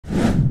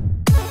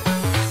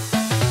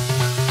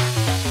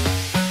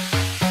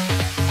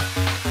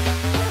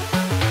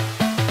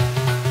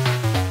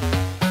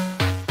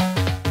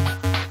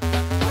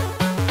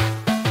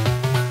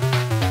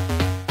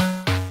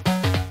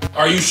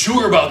you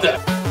sure about that?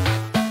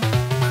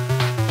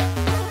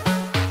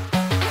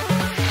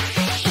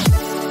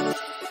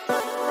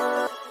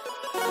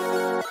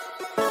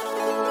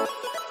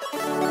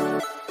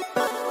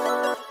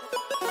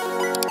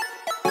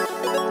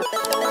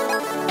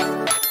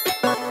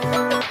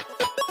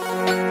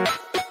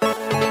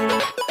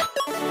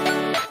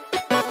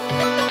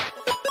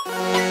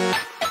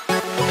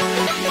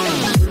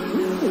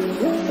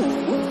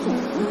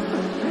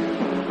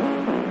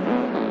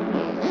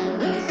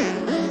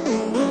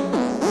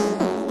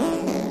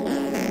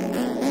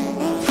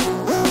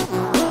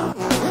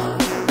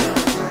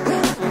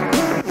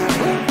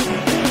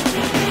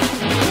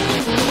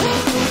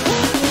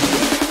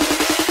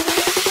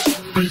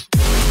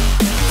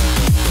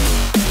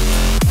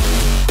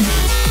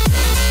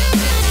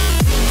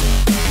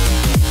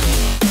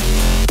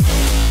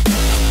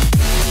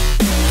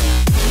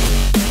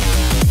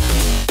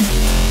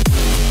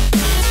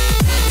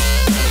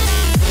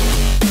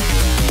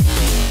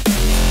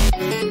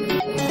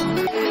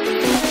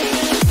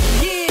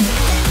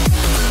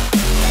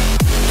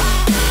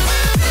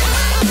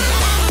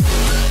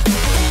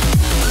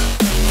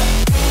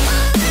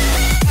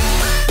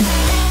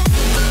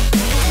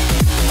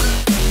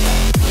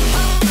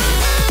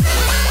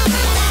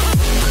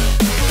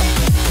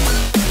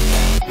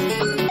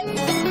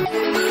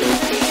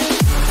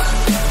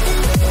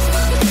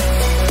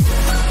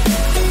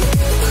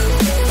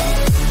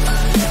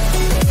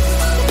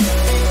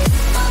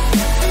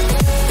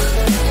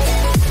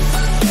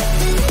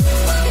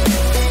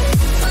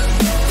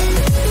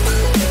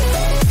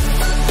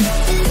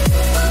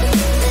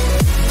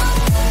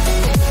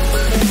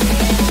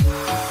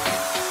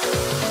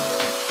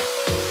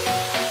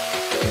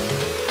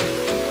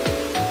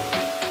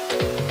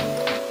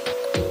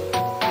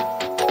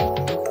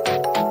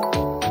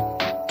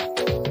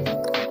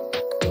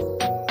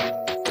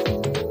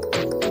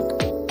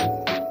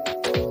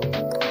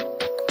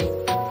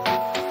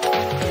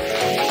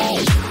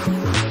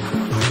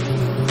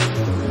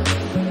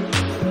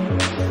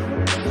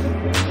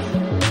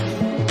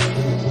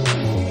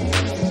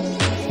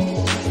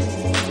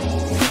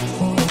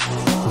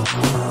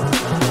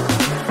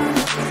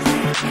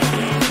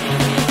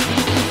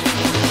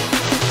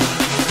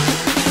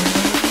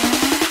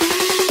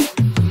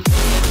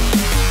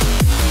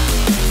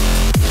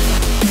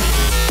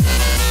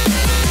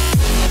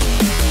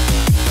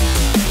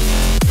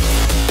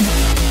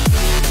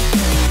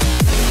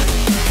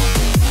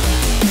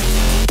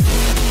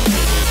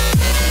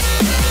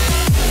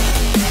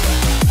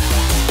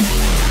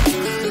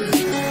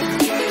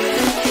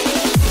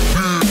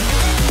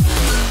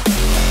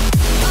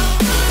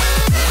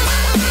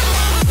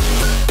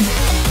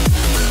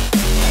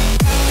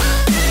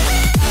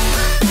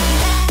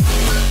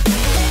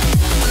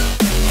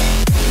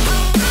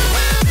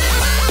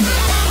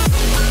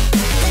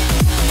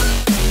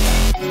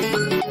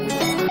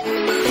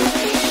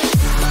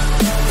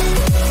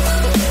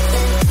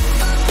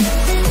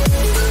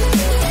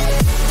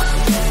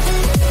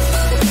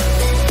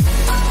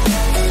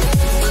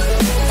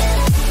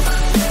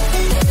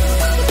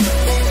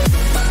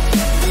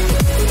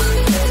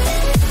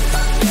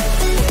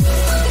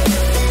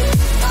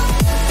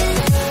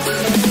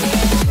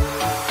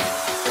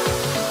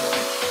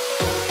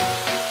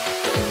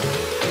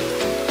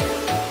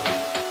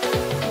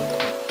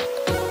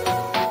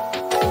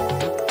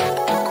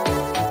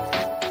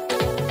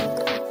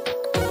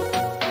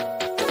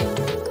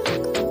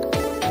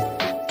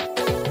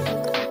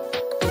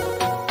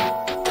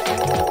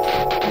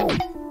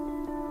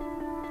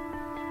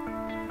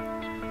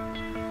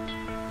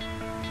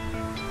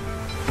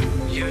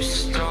 You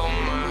stole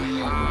my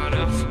heart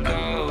of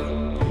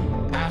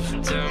gold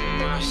after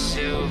my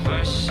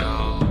silver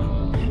soul.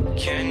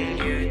 Can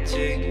you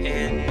dig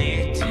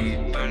any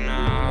deeper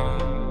now?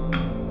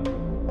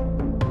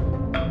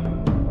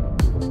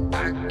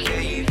 I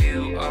gave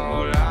you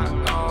all I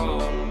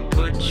own,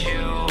 put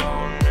you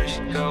on this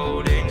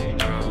golden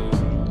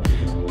throne,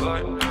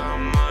 but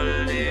I'm a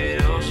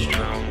little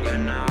stronger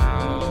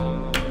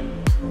now.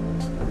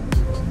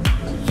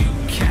 You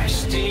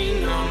cashed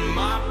in on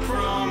my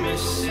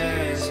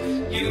promises,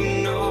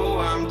 you know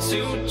I'm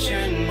too jealous.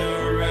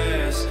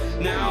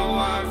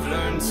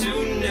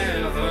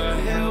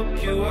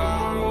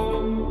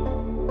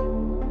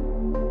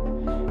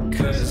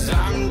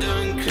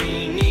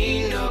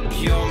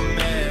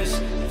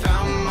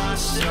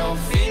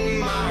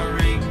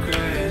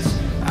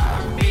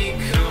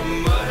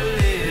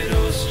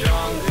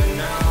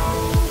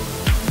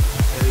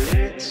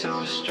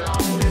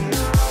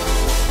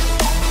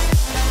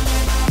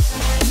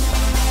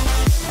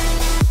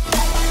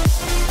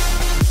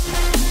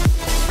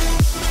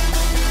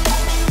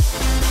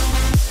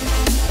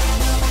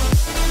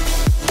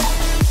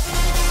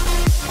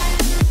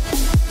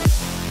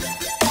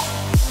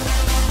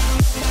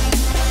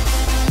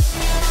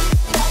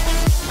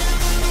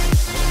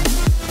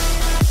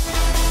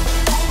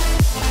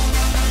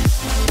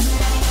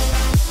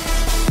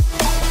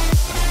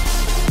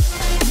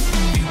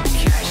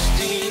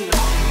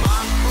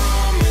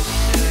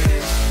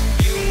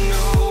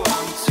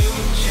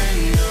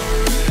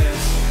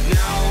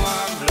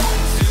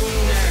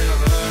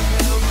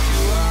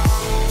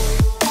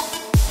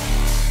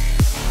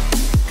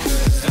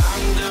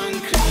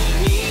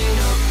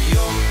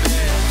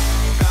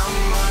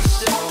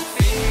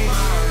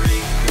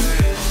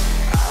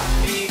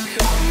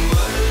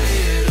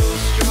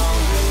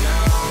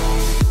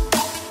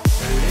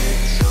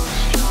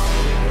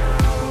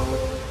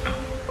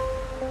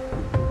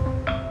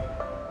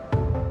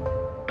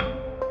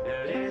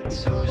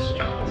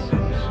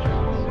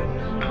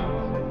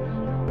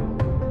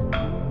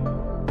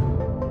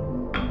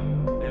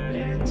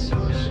 You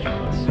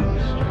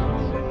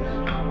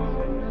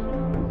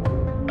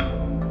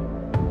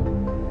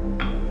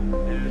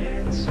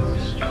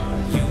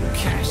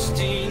cashed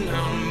in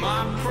on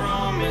my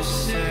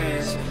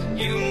promises.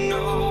 You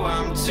know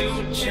I'm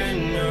too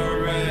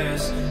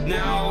generous.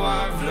 Now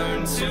I've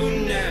learned to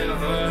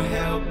never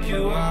help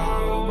you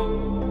out.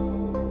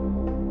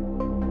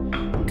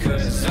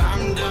 'Cause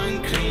I'm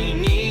done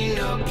cleaning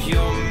up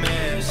your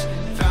mess.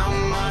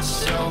 Found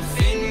myself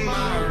in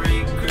my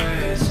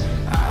regrets.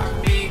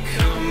 I've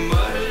become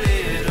a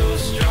little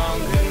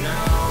stronger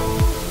now.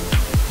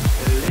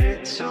 A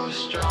little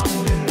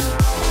stronger now.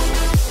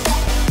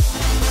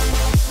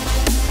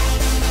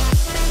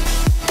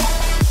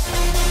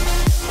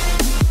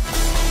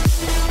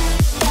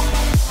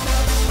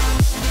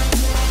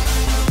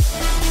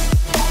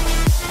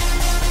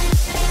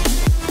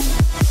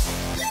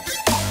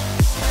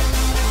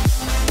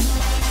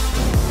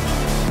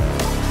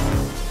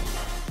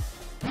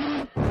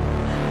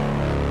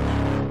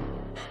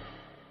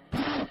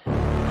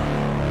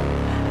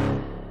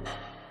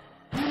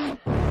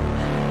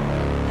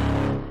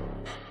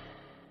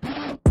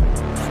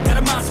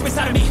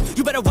 Inside of me,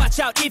 you better watch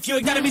out if you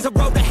ignite me's a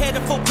road ahead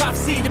of full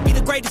prophecy to be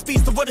the greatest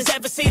beast the world has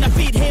ever seen. I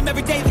feed him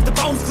every day like the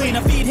bones clean.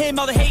 I feed him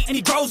all the hate and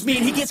he grows me,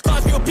 and he gets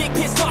claws real big,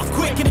 pissed off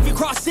quick. And if you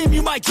cross him,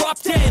 you might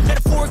drop dead.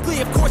 Metaphorically,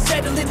 of course,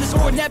 settling the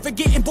sword, never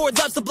getting bored,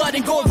 loves the blood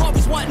and gore,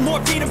 always wanting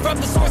more, feeding from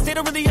the source. They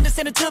don't really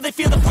understand until they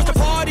feel the force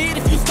departed.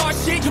 If you start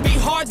shit, you'll be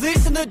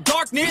heartless in the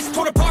darkness,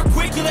 torn apart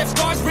quick. You left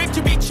scars ripped,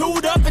 you'll be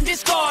chewed up and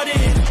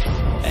discarded.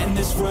 And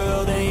this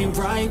world ain't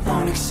right,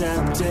 won't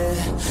accept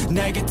it.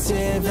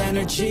 Negative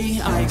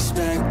energy, I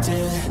expect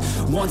it.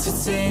 Once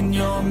it's in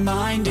your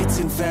mind, it's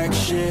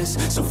infectious.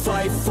 So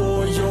fight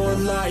for your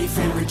life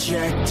and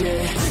reject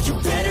it. You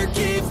better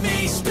give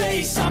me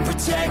space, I'm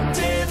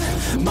protective.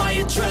 My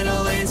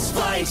adrenaline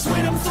spikes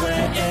when I'm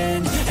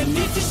threatened. And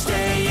if you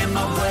stay in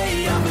my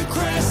way, I'm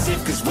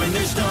aggressive. 'Cause when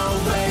there's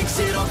no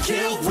exit, I'll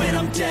kill when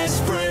I'm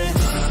desperate.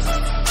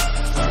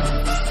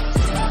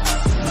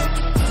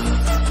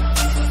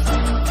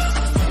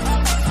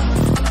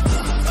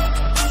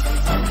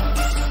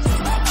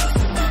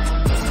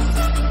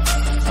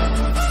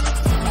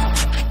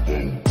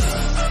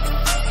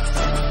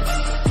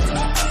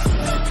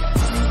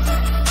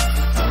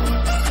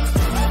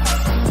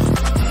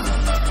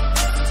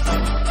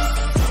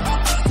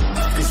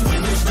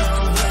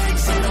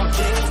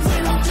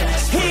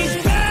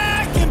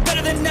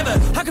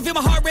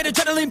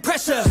 Adrenaline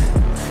pressure,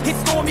 it's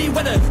stormy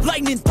weather,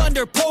 lightning,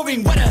 thunder,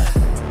 pouring weather.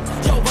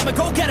 Yo, I'm a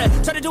go-getter,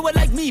 try to do it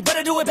like me, but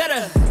I do it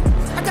better.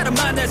 I got a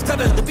mind that's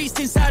clever, the beast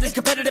inside is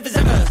competitive as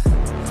ever.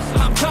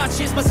 I'm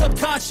conscious, my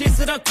subconscious,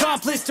 an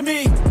accomplice to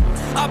me.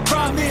 I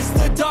promise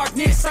the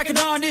darkness, I can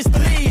honest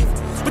believe.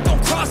 But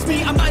don't cross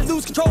me, I might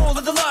lose control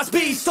of the lost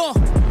beast.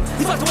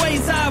 He's locked away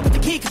inside with the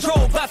key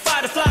control by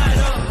fight or flight.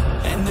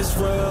 And this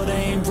world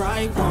ain't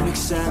right, won't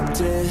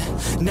accept it.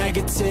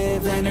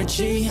 Negative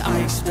energy, I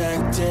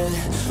expect it.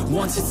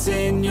 Once it's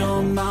in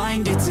your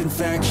mind, it's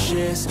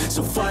infectious.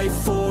 So fight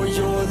for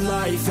your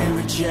life and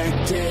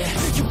reject it.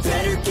 You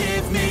better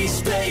give me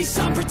space,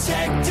 I'm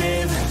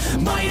protective.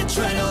 My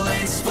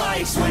adrenaline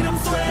spikes when I'm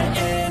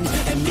threatened.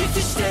 And if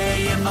you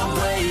stay in my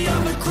way,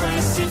 I'm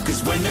aggressive.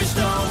 'Cause when there's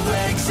no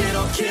exit,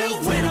 I'll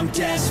kill when I'm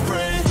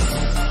desperate.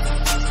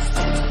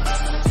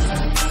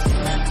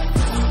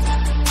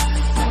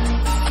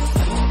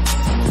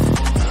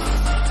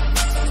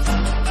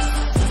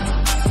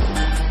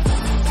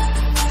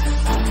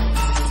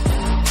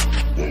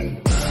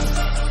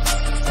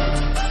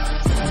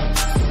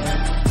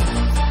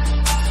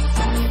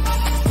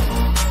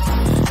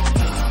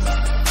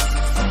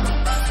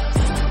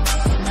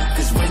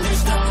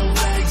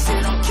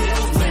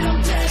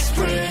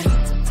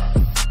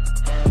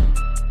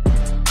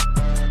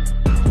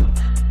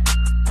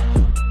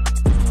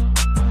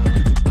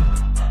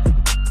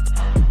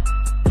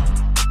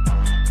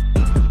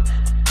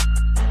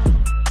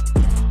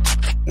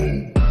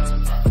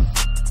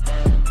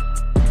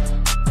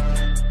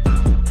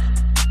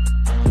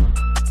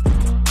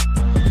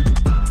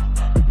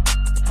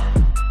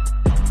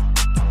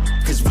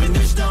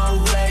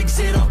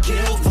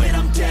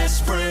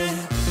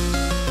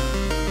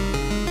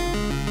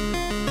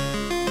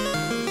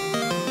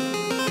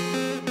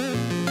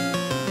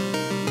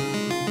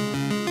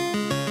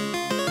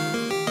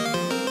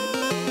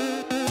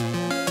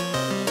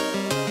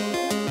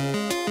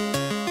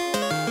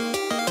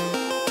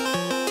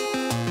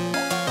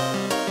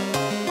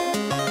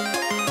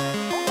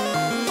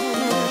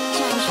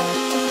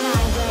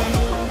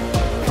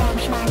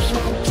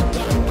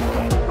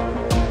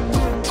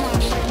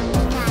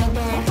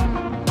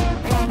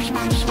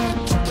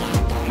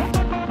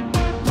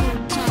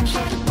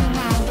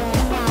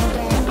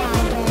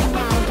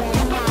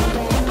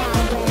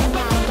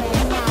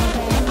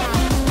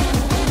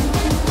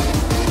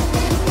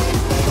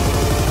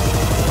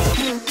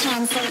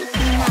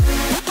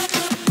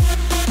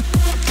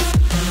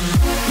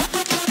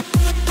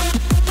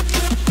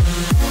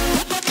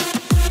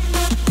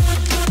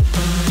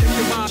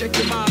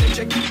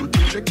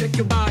 Check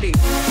your body.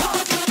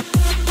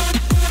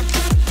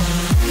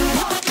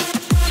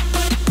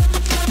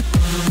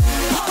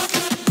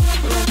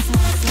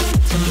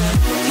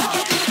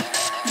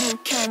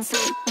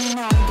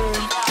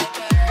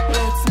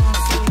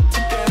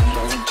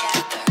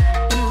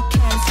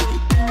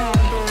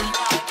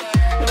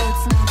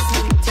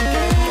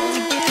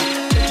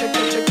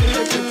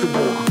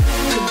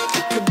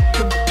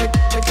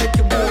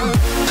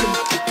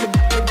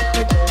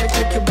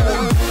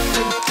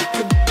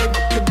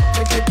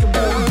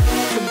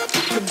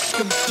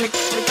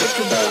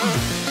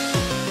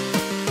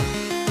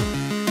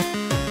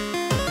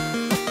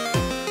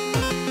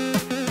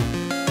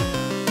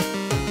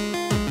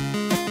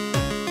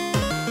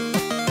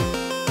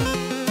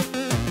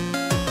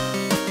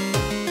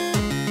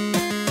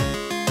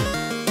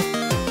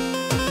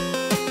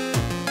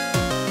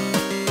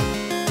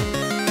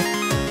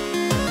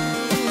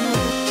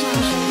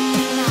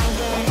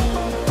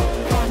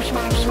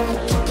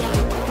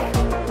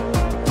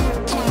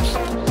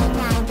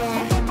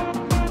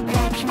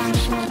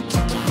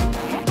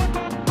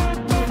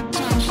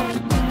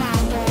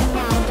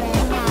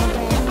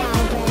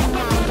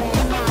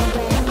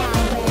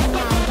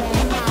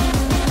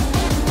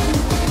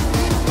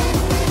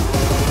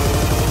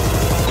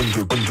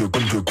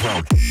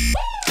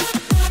 SoundCloud.